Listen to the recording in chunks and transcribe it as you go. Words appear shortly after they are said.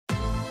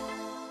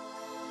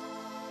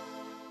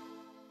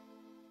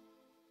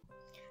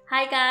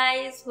Hi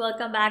guys,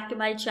 welcome back to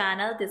my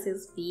channel. This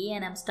is V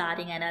and I'm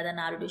starting another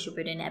Naruto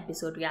Shippuden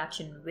episode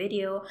reaction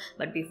video.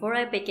 But before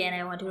I begin,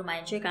 I want to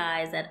remind you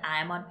guys that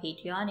I am on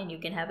Patreon and you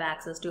can have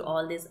access to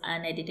all these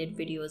unedited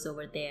videos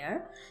over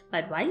there.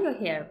 But while you're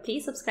here,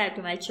 please subscribe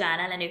to my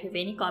channel, and if you have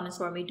any comments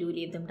for me, do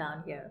leave them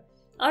down here.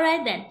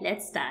 Alright then,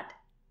 let's start.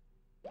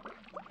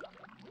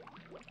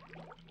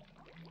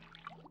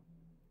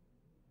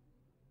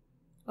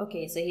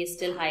 Okay, so he's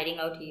still hiding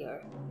out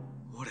here.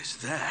 What is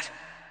that?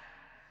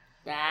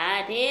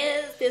 That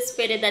is the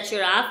spirit that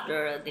you're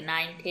after, the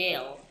nine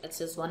tail. It's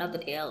just one of the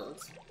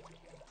tails.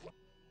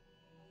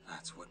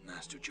 That's what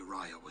Master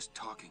Jiraiya was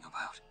talking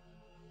about.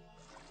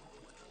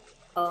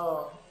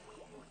 Oh.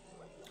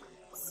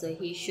 So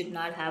he should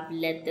not have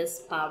let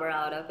this power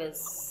out of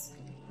his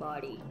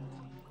body.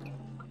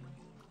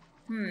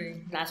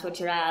 That's what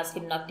Jiraiya asked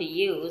him not to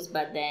use,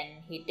 but then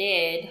he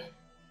did.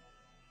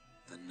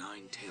 The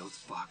nine-tailed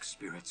fox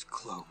spirit's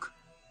cloak.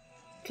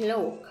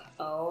 Cloak.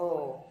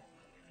 Oh.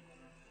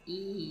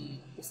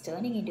 He's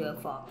turning into a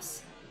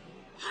fox.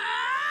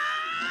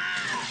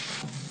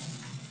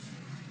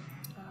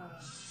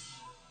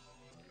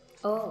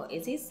 Oh,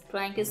 is he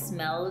trying to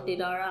smell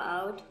Deidara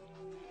out?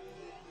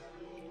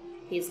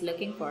 He's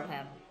looking for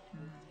him.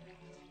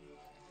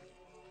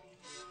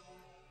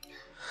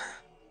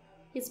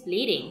 He's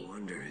bleeding. No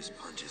wonder his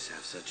punches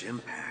have such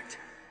impact.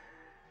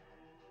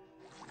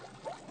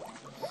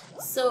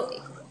 So,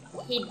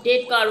 he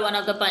did caught one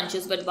of the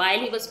punches, but while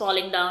he was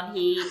falling down,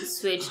 he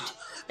switched.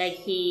 Like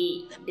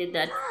he did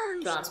that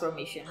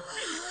transformation.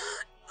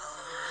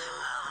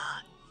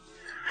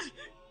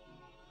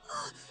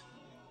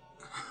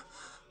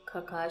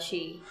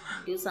 Kakashi,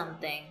 do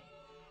something.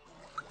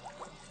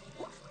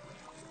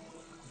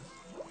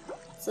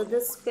 So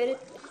this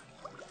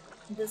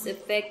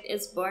effect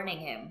is burning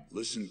him.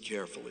 Listen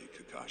carefully,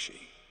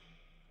 Kakashi.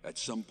 At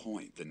some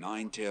point, the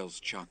Nine Tails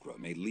chakra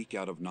may leak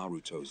out of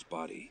Naruto's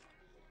body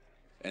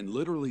and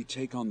literally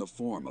take on the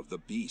form of the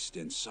beast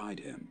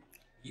inside him.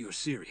 You're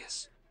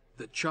serious?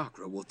 The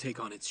chakra will take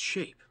on its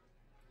shape.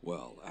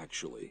 Well,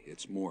 actually,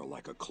 it's more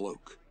like a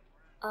cloak.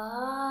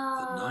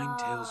 Ah. The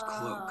Nine-Tails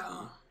cloak,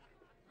 huh?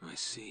 I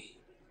see.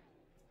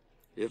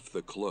 If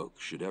the cloak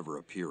should ever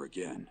appear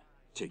again,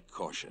 take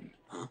caution.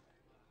 Huh?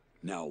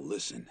 Now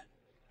listen.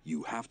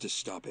 You have to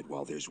stop it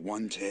while there's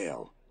one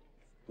tail.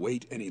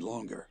 Wait any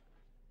longer,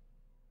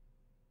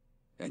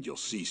 and you'll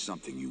see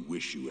something you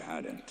wish you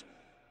hadn't.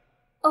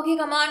 Okay,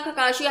 come on,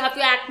 Kakashi, you have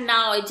to act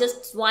now. It's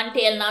just one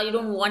tail now. You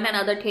don't want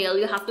another tail.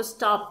 You have to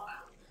stop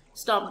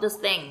this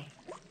thing.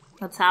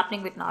 What's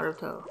happening with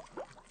Naruto?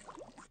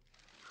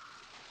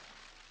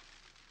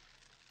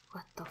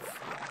 What the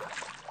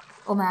fuck?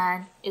 Oh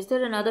man, is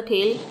there another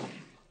tail?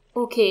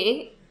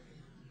 Okay.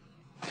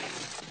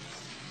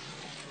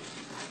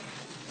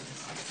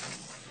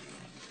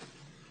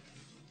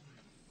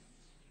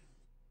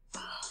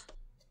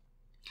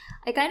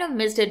 I kind of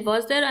missed it.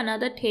 Was there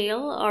another tail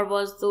or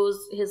was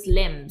those his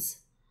limbs?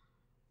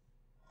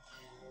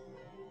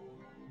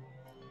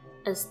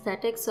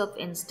 Aesthetics of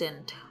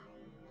Instant.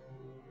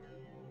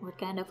 What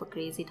kind of a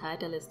crazy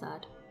title is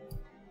that?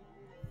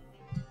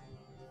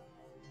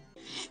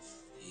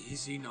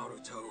 Easy,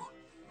 Naruto.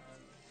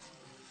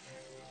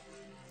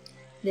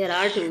 There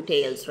are two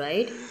tails,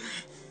 right?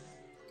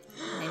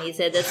 And he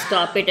said that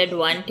stop it at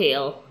one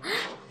tail.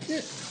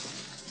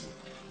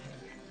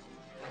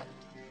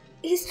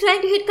 He's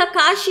trying to hit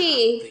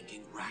Kakashi.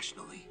 Thinking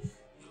rationally,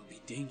 it'll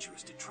be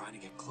dangerous to try to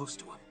get close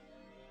to him.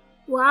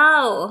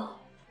 Wow.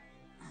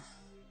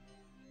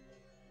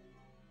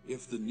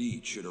 If the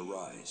need should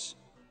arise,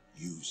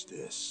 use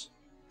this.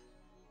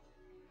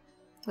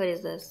 What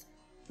is this?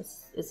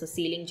 It's a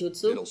sealing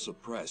jutsu? It'll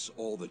suppress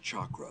all the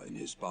chakra in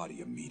his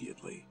body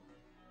immediately.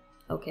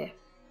 Okay.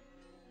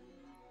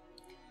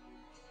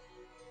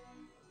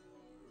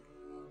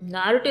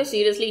 Naruto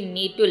seriously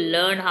need to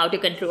learn how to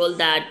control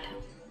that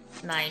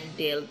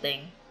nine-tail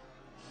thing.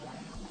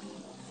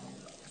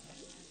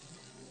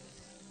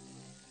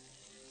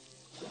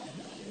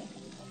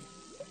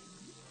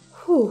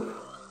 Whew.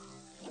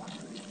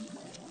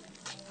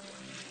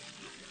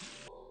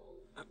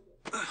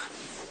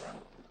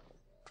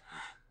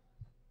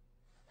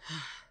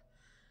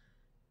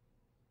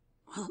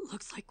 Well, it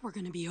looks like we're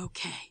gonna be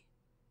okay.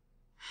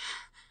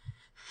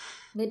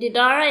 But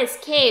Deidara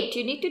escaped.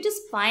 You need to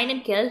just find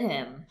and kill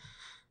him.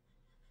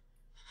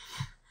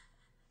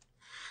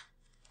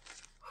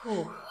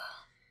 Whew.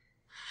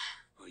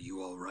 Are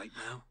you all right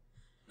now,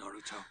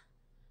 Naruto?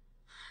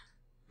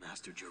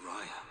 Master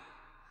Jiraiya,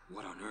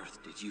 what on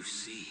earth did you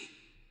see?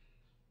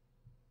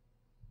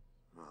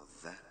 Well,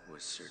 that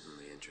was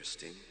certainly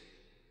interesting.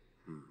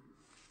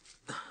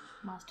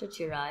 Master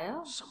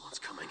Jiraiya? Someone's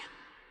coming.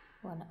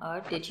 What on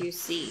earth did you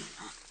see?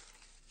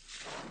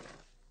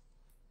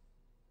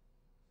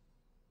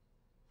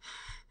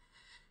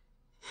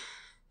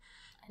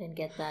 I didn't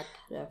get that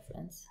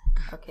reference.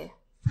 Okay.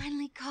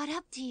 Finally caught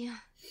up to you.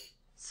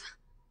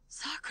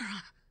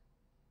 Sakura.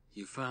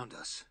 You found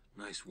us.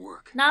 Nice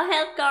work. Now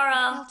help I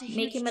Gaara. felt a Make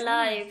huge him tremor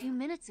alive. A few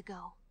minutes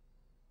ago.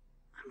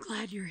 I'm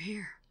glad you're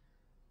here.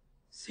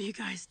 So you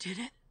guys did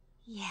it?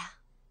 Yeah.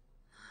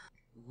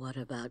 What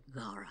about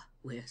Gara?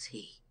 Where's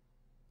he?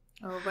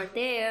 Over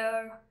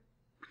there.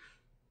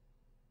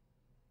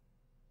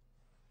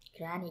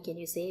 Granny, can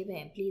you save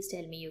him? Please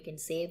tell me you can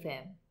save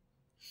him.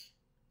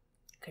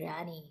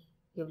 Granny,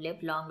 you've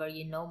lived longer,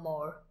 you know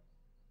more.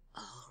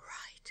 All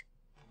right.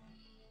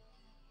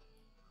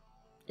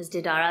 Is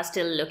Deidara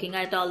still looking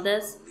at all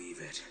this? Believe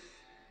it.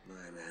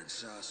 My man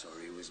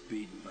Sasori was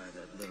beaten by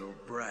that little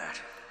brat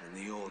and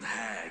the old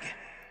hag.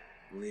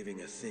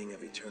 Leaving a thing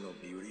of eternal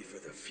beauty for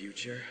the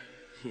future?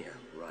 Yeah,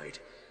 right.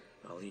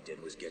 All he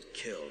did was get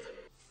killed.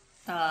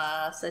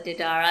 So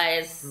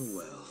Deidara is...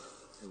 Well,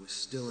 it was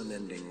still an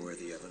ending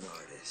worthy of an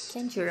artist.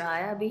 Can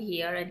Jiraiya be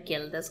here and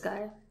kill this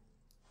guy?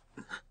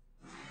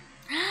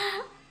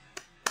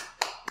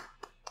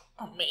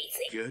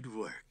 Amazing. Good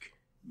work,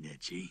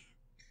 Neji.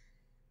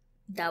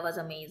 That was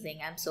amazing.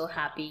 I'm so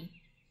happy.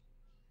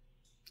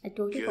 I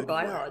totally Good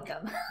forgot work,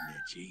 about them.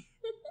 Neji.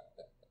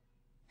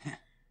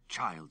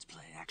 Child's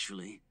play,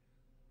 actually.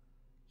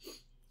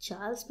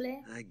 Child's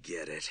play? I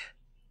get it.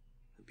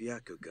 The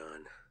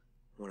Byakugan,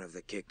 one of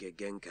the Kekkei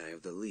Genkai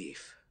of the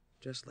Leaf,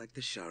 just like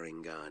the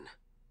Sharingan.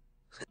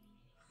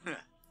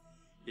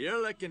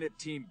 You're looking at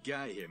Team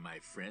Guy here, my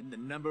friend, the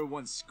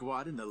 #1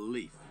 squad in the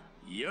Leaf.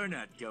 You're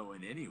not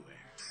going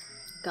anywhere.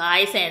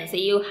 Guy Sensei,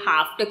 you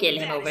have to kill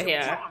him That over is a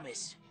here.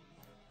 promise.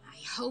 I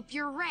hope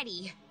you're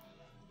ready.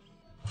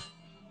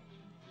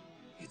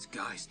 It's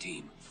Guy's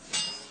team.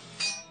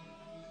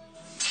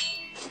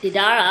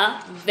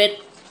 Deidara, with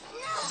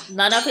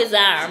none of his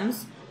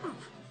arms,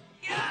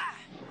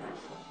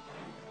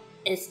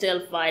 is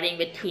still fighting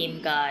with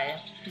Team Guy.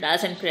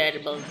 That's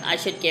incredible. I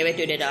should give it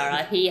to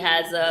Deidara. He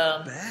has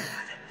a... Bad.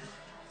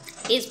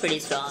 He's pretty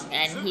strong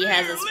and he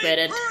has a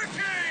spirit.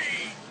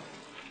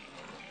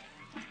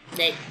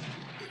 Like,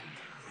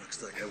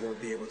 Looks like I won't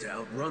be able to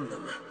outrun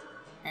them.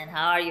 and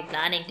how are you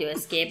planning to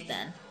escape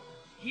then?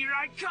 Here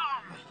I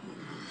come.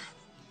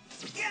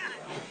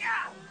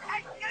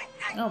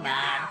 Oh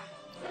man.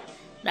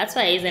 That's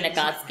why he's in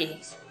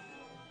Akatsuki.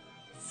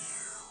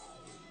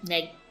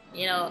 Like,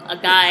 you know, a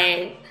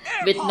guy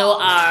with no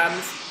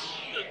arms.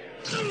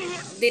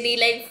 They need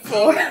like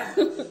 4.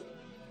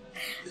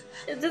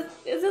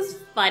 It's just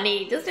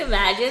funny. Just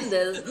imagine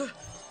this.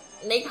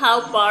 Like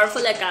how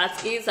powerful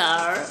Akatsuki's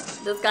are.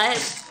 This guy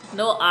has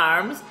no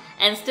arms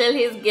and still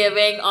he's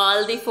giving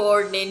all the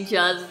 4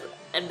 ninjas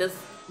and this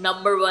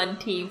 #1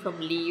 team from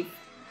Leaf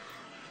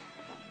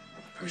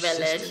Village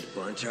Persistent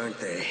bunch, aren't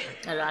they?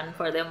 a run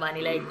for their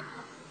money. Like,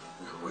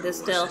 Where they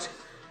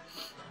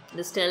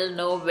was still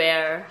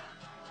nowhere.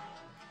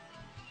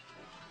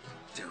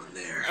 Down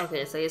there.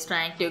 Okay, so he's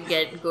trying to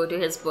go to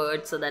his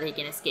bird so that he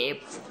can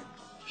escape.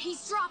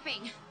 He's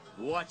dropping.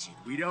 Watch it.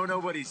 We don't know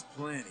what he's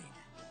planning.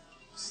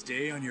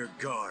 Stay on your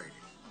guard.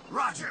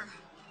 Roger!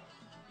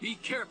 Be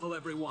careful,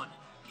 everyone.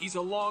 He's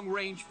a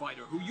long-range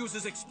fighter who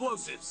uses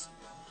explosives.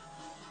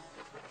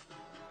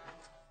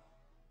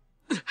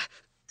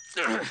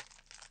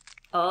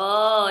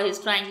 Oh, he's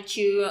trying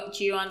to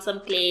chew on some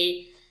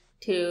clay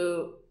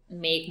to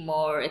make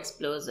more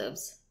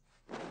explosives.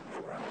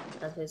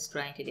 That's what he's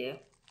trying to do.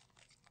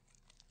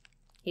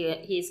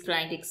 He's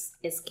trying to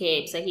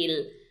escape, so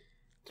he'll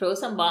throw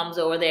some bombs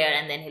over there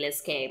and then he'll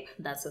escape.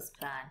 That's his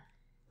plan.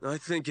 I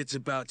think it's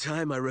about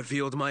time I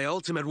revealed my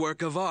ultimate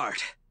work of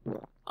art.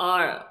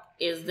 Or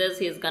is this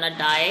he's gonna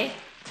die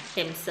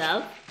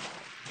himself?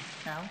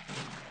 No?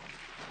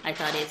 I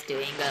thought he's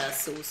doing a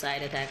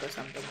suicide attack or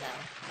something now.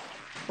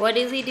 What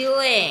is he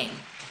doing?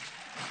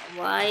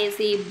 Why is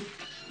he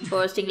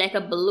bursting like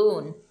a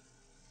balloon?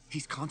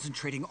 He's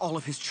concentrating all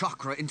of his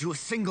chakra into a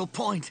single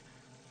point.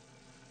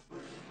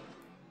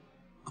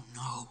 Oh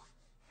no.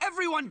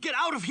 Everyone get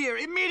out of here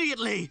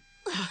immediately!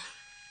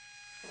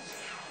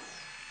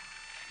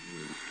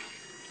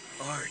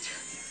 Art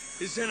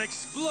is an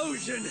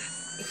explosion!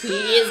 He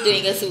is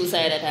doing a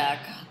suicide attack.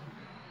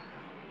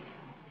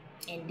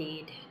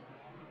 Indeed.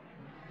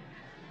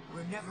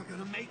 We're never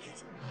gonna make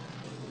it.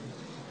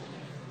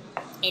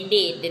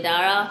 Indeed,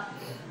 Deidara,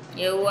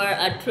 you were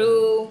a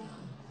true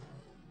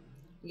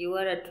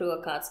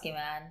Akatsuki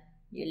man.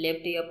 You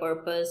lived to your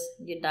purpose,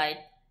 you died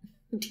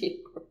to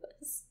your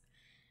purpose.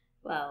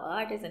 Wow,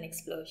 art is an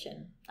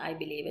explosion. I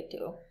believe it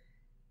too.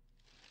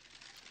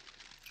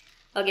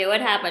 Okay,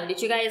 what happened?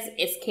 Did you guys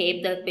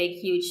escape the big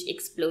huge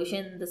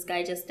explosion this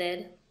guy just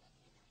did?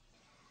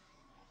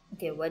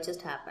 Okay, what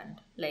just happened?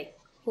 Like,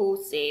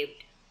 who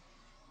saved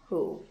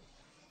who?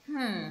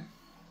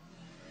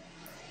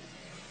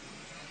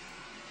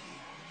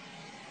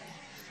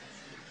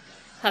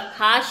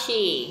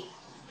 Kakashi.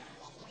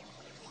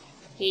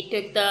 He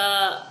took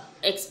the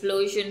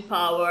explosion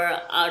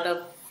power out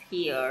of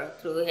here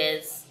through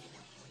his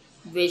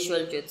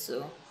visual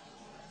jutsu.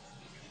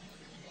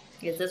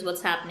 Is this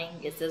what's happening?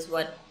 Is this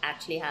what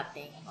actually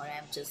happening? Or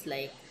I'm just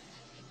like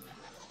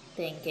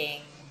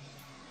thinking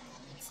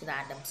it's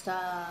random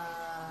stuff.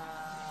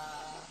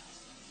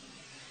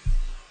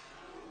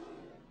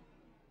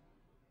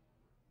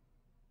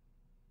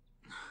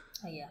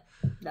 Oh yeah,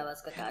 that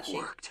was It Kakashi.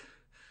 worked.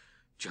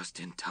 Just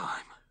in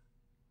time.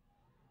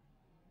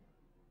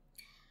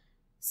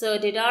 So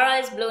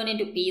Deidara is blown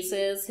into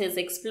pieces. His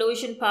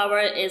explosion power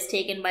is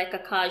taken by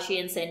Kakashi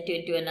and sent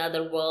into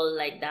another world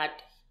like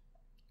that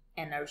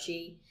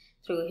energy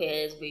through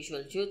his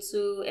visual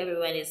jutsu.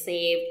 Everyone is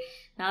saved.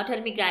 Now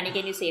tell me, Granny,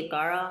 can you save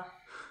Gaara?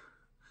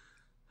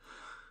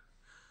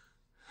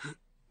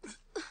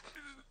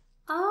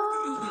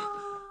 Ah,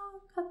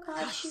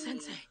 Kakashi.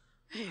 Sensei,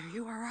 hey, are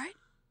you alright?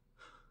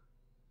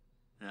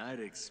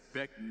 I'd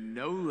expect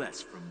no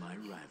less from my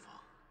rival.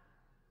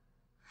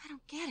 I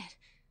don't get it.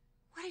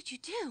 What did you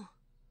do?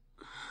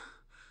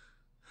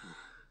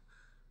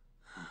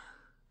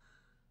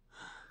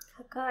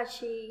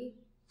 Kakashi.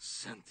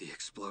 Sent the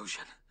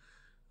explosion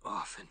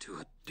off into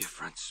a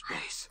different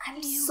space.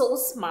 I'm so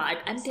smart.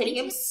 I'm telling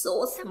you, I'm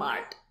so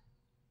smart.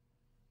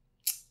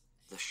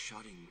 The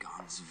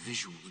Sharingan's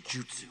visual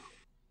jutsu.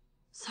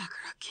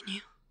 Sakura, can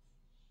you?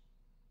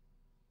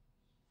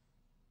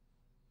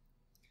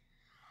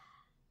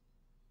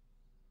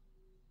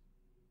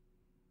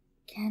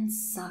 Can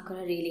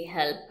Sakura really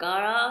help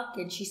Gaara?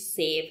 Can she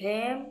save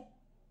him?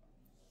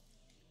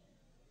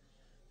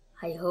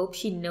 I hope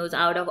she knows,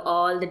 out of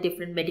all the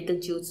different medical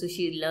jutsu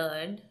she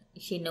learned,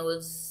 she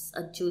knows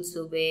a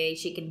jutsu where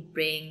she can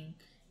bring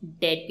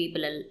dead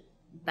people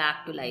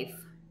back to life.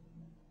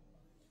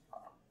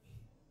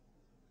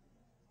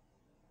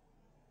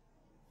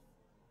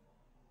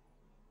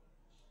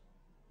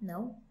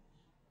 No?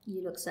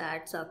 You look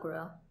sad,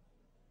 Sakura.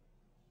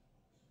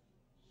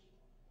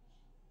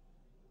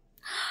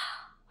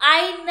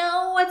 I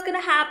know what's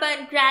gonna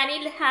happen.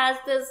 Granny has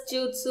this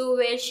jutsu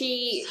where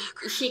she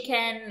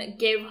can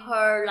give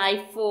her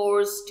life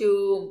force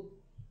to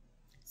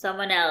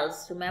someone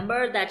else.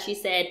 Remember that she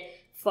said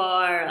for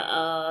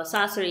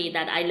Sasori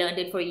that I learned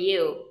it for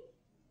you.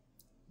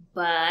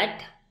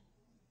 But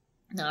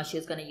no,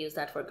 she's gonna use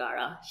that for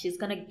Gaara. She's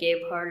gonna give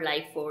her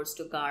life force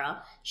to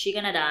Gaara. She's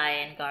gonna die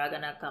and Gaara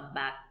gonna come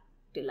back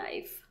to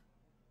life.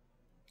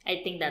 I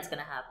think that's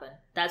gonna happen.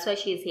 That's why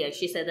she's here.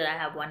 She said that I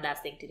have one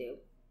last thing to do.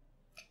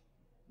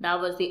 That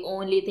was the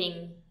only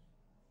thing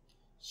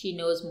she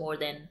knows more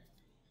than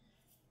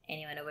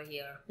anyone over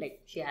here.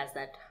 Like, she has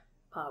that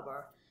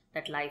power,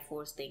 that life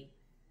force thing.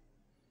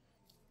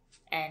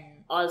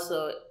 And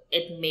also,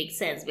 it makes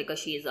sense because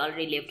she's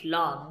already lived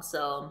long.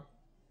 So,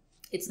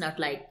 it's not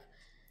like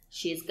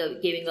she's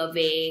giving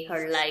away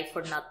her life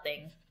for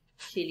nothing.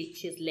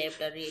 She's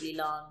lived a really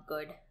long,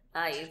 good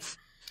life.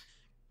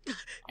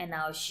 And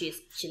now she'll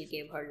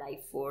give her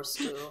life force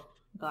to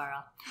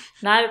Gaara.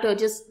 Naruto,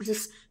 just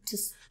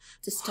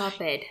stop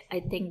it. I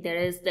think there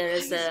is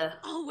a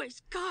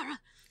Always Gaara.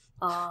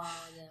 oh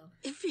yeah.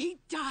 If he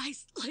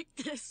dies like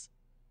this,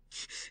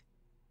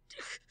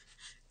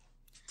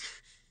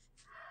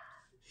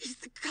 he's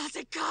the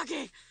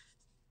Kazekage.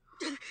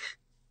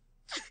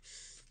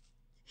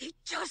 He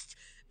just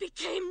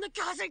became the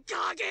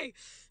Kazekage.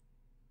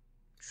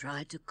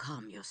 Try to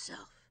calm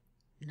yourself,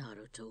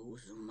 Naruto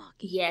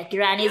Uzumaki. Yeah,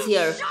 Granny's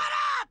here. Shut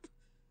up!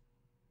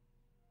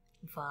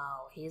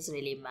 Wow, he's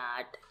really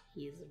mad.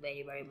 He's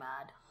very, very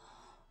mad.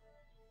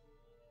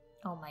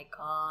 Oh my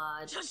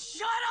god. Just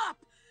shut up!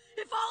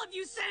 If all of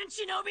you Saiyan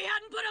Shinobi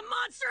hadn't put a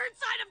monster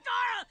inside of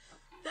Gaara,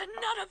 then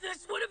none of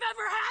this would have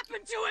ever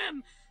happened to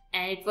him!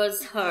 And it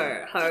was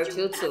her Did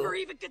you jutsu. ever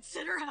even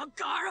consider how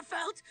Gaara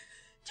felt?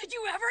 Did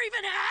you ever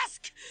even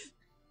ask?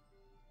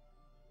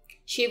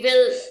 She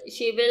will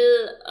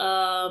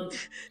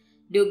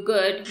do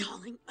good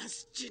Calling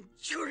us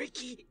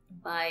Jinchuriki.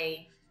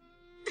 by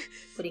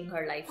putting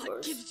her life What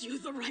force. gives you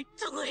the right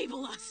to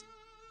label us?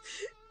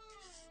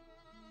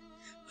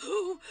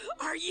 Who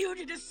are you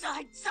to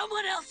decide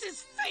someone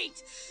else's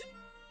fate?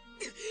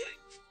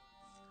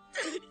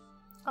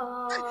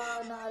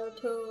 Oh,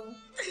 Naruto.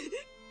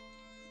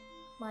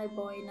 My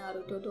boy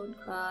Naruto, don't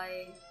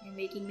cry. You're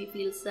making me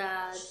feel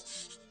sad.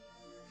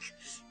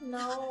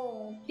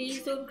 No,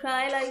 please don't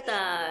cry like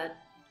that.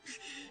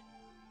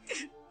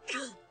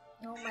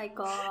 Oh my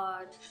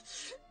god.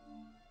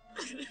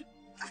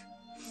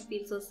 I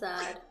feel so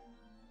sad.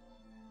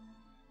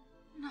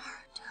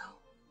 Naruto.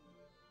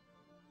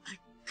 I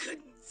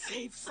couldn't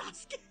save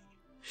Sasuke.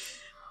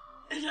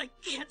 And I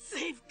can't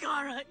save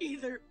Gaara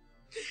either.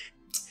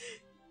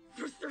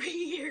 For 3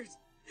 years,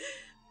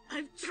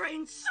 I've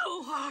trained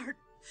so hard.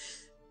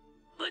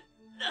 But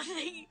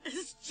nothing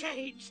has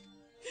changed.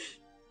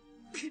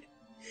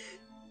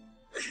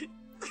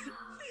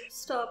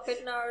 Stop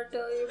it,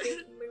 Naruto. You're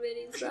making me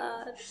very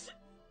sad.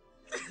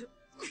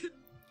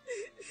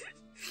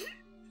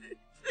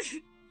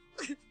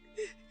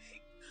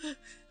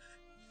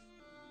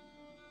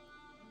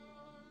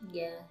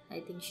 Yeah,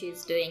 I think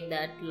she's doing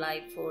that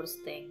life force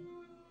thing.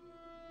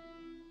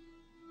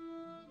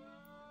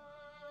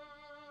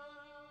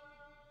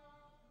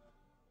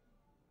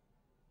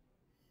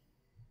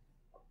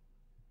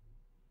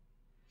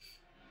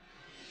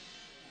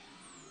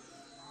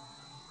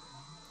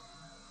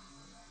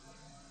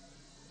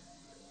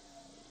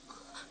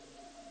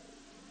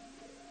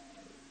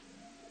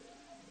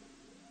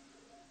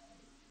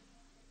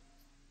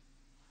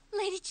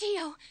 Lady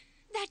Chio,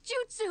 that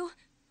jutsu!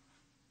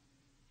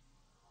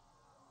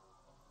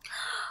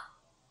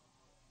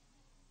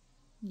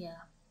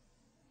 Yeah.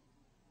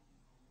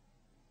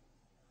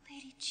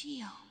 Lady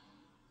Chio.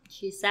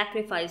 She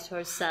sacrificed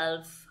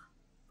herself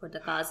for the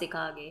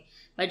Kazekage,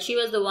 but she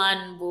was the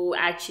one who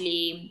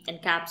actually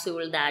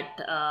encapsulated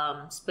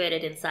that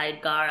spirit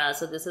inside Gara.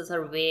 So this is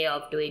her way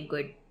of doing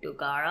good to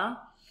Gara,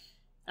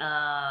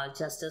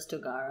 justice to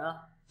Gara.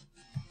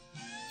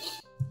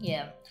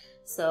 Yeah.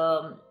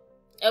 So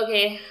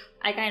okay,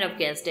 I kind of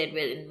guessed it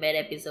in mid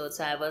episode,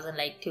 so I wasn't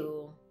like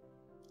too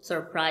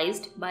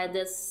surprised by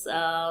this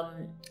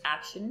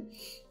action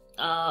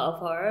of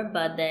her.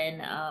 But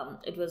then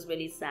it was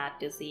really sad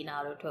to see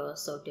Naruto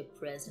so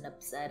depressed and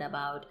upset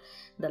about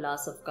the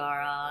loss of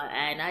Gara,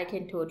 and I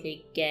can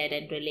totally get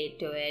and relate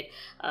to it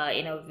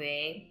in a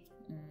way.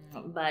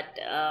 But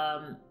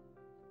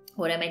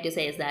what I meant to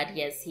say is that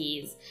yes,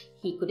 he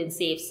couldn't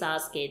save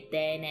Sasuke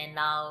then, and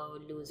now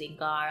losing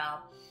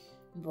Gara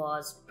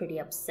was pretty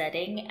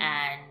upsetting.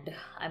 And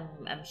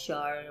I'm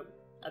sure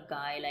a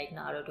guy like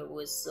Naruto, who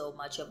is so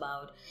much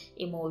about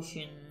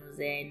emotions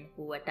and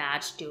who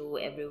attached to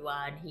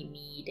everyone he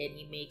meet and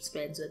he makes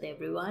friends with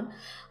everyone,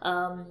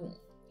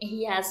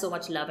 he has so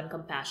much love and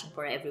compassion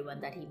for everyone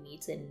that he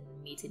meets in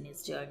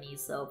his journey.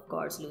 So of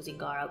course losing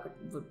Gara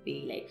would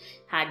be like,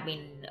 had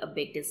been a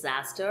big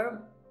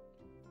disaster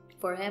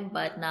for him.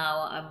 But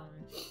now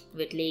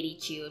with Lady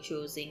Chio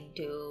choosing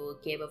to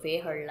give away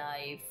her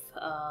life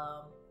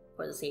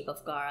for the sake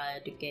of Gara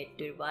to get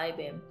to revive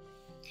him.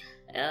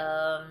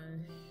 I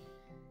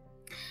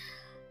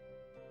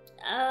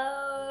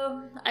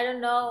don't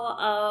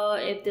know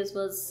if this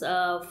was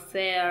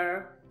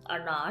fair or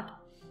not.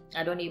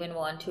 I don't even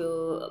want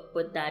to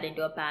put that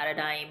into a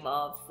paradigm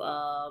of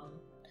how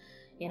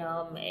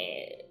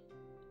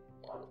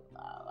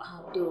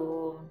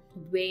to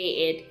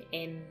weigh it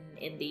in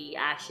the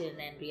action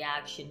and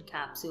reaction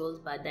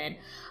capsules. But then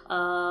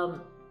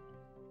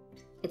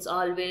it's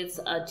always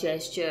a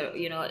gesture.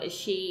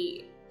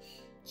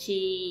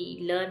 She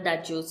learned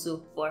that jutsu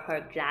for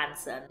her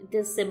grandson.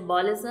 This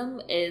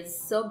symbolism is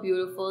so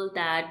beautiful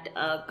that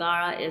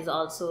Gara is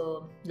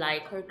also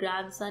like her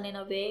grandson in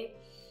a way.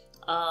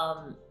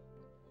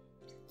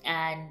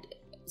 And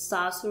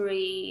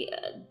Sasori,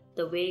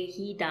 the way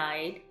he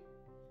died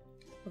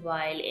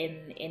while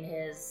in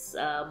his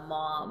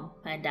mom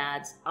and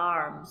dad's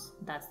arms,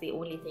 that's the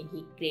only thing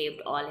he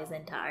craved all his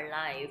entire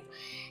life.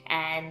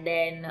 And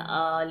then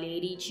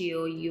Lady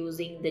Chio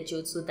using the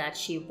jutsu that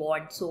she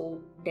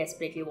so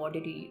desperately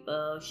wanted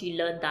to, she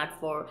learned that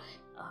for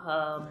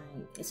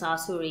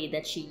Sasori,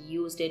 that she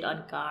used it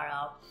on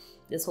Gara.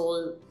 This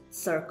whole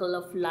circle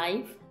of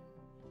life,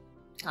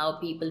 how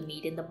people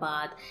meet in the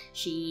path,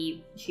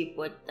 she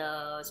put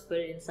the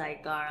spirit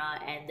inside Gara,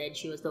 and then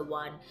she was the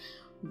one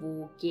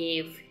who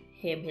gave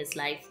him his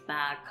life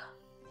back.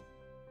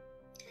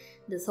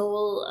 This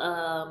whole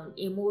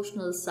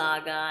emotional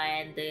saga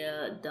and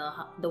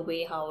the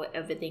way how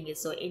everything is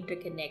so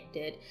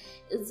interconnected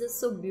is just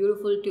so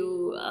beautiful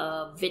to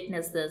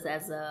witness this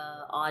as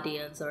a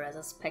audience or as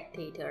a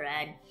spectator.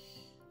 And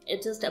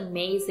it's just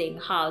amazing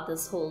how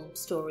this whole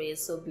story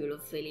is so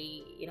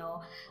beautifully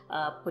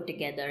put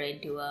together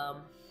into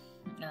how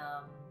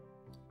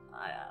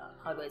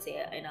do I say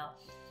it, in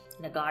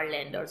a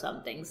garland or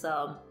something.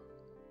 So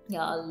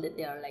yeah,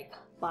 they are like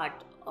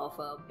part of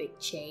a big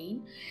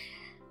chain.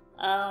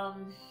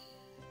 And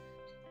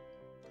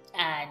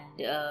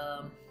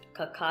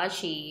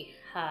Kakashi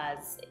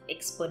has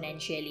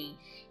exponentially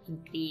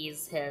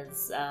increased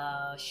his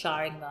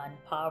Sharingan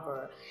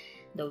power.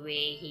 The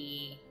way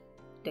he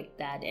took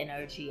that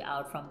energy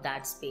out from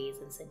that space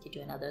and sent it to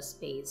another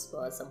space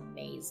was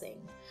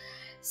amazing.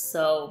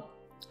 So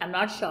I'm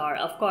not sure.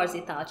 Of course,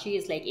 Itachi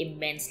is like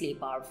immensely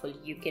powerful.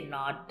 You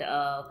cannot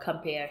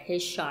compare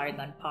his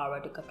Sharingan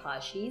power to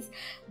Kakashi's.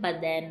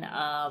 But then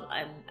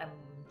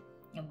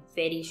I'm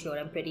pretty sure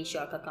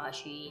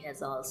Kakashi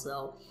has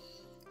also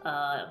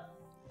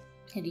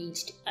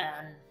reached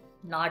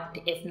not,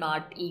 if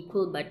not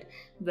equal, but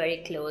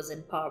very close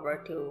in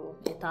power to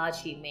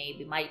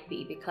Itachi. Might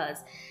be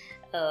because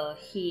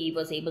he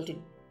was able to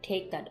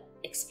take that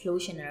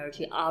explosion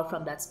energy out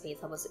from that space.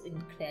 That was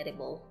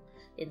incredible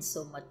in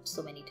so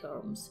many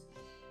terms.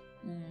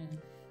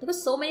 There were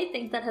so many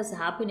things that has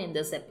happened in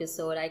this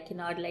episode. I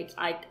cannot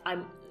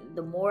I'm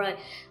the more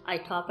I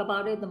talk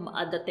about it, the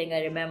other thing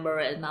I remember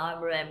is, now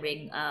I'm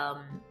remembering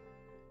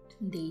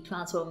the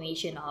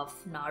transformation of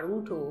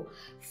Naruto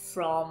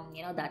from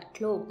that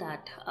cloak,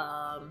 that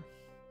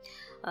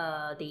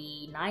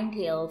the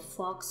nine-tailed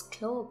fox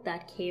cloak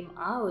that came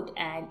out,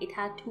 and it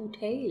had two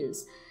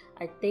tails.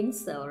 I think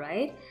so,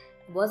 right?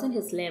 It wasn't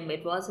his limb,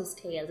 it was his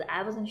tails.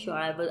 I wasn't sure.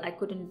 I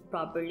couldn't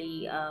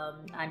properly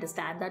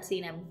understand that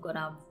scene. I'm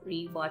gonna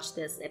rewatch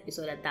this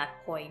episode at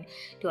that point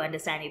to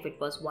understand if it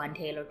was one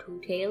tail or two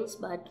tails.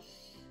 But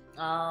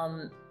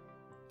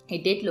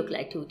it did look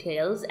like two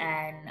tails.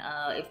 And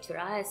if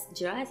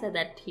Jiraiya said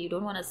that you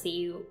don't want to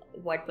see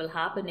what will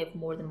happen if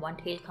more than one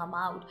tail come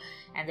out,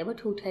 and there were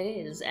two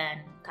tails, and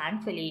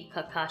thankfully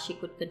Kakashi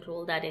could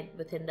control that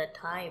within that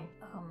time.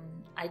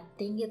 I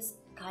think it's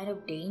kind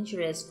of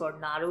dangerous for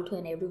Naruto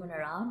and everyone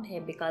around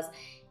him, because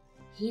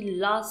he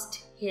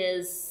lost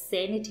his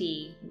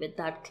sanity with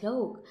that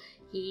cloak.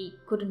 He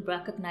couldn't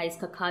recognize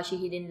Kakashi.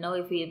 He didn't know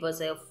if he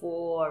was a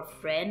foe or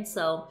friend.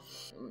 So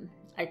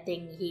I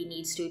think he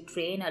needs to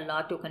train a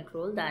lot to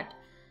control that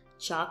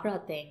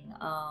chakra thing.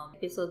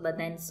 Episode, but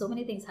then so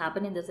many things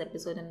happen in this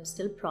episode, and I'm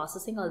still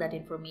processing all that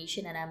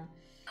information, and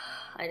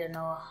I don't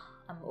know,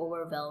 I'm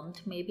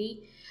overwhelmed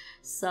maybe.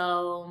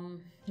 So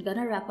I'm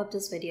gonna wrap up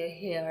this video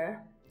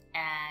here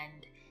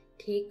and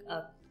take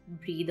a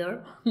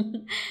breather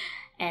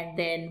and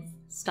then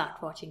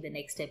start watching the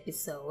next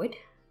episode.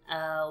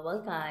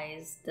 Well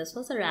guys, this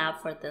was a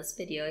wrap for this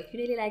video. If you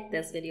really like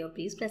this video,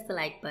 please press the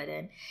like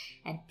button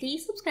and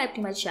please subscribe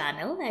to my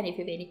channel, and if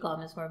you have any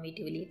comments for me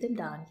to leave them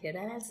down here,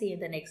 and I'll see you in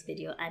the next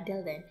video.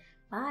 Until then,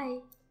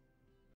 bye.